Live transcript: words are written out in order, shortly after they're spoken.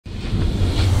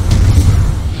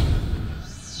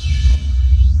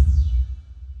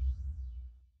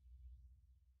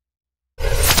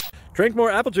Drink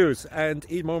more apple juice and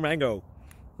eat more mango.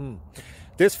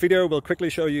 This video will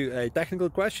quickly show you a technical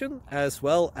question as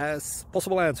well as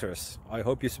possible answers. I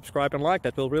hope you subscribe and like,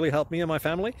 that will really help me and my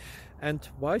family. And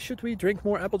why should we drink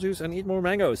more apple juice and eat more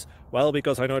mangoes? Well,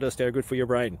 because I noticed they're good for your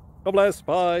brain. God bless,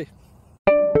 bye!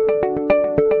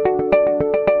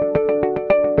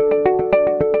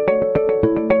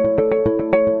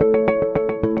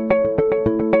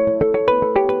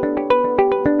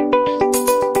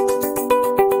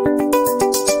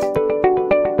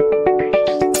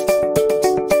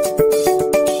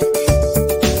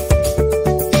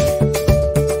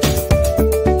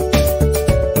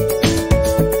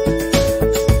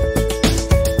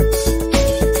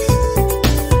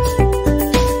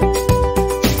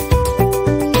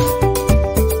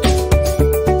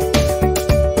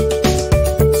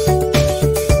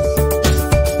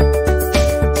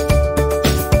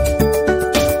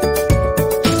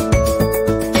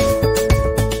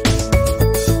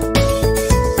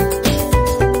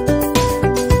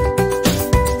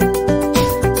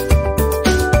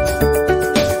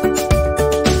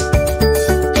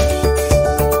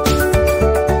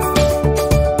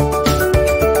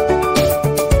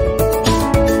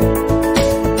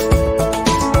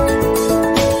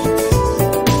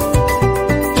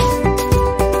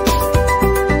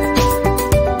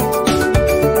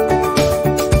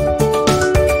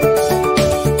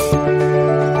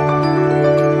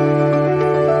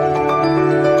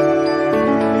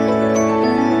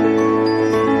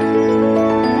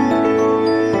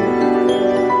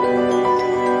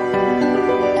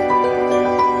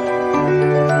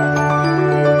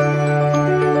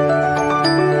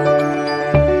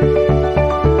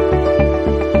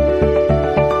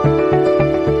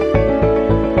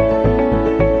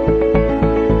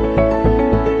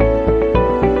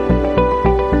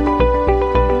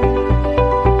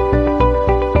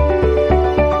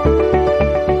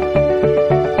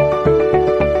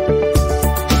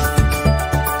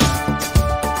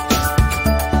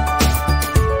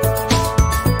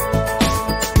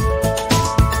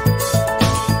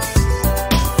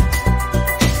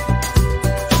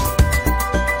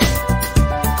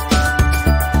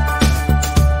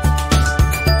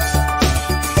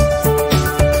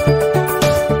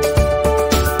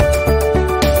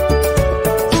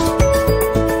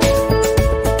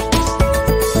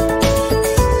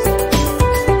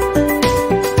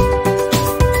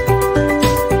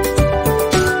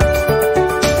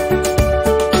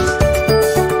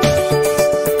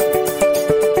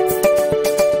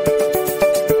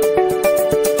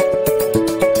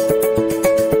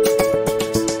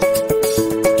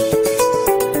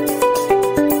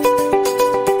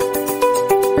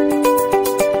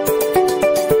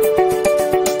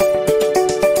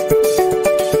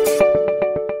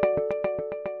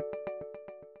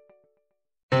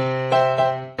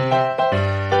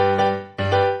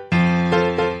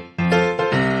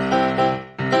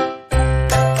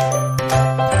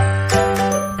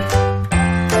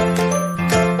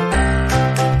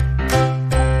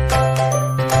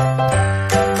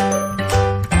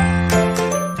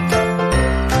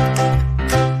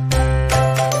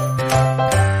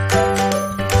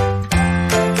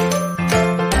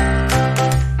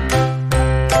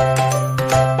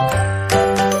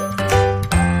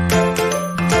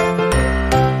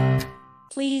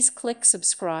 Please click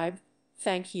subscribe.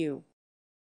 Thank you.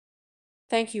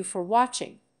 Thank you for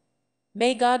watching.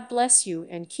 May God bless you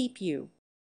and keep you.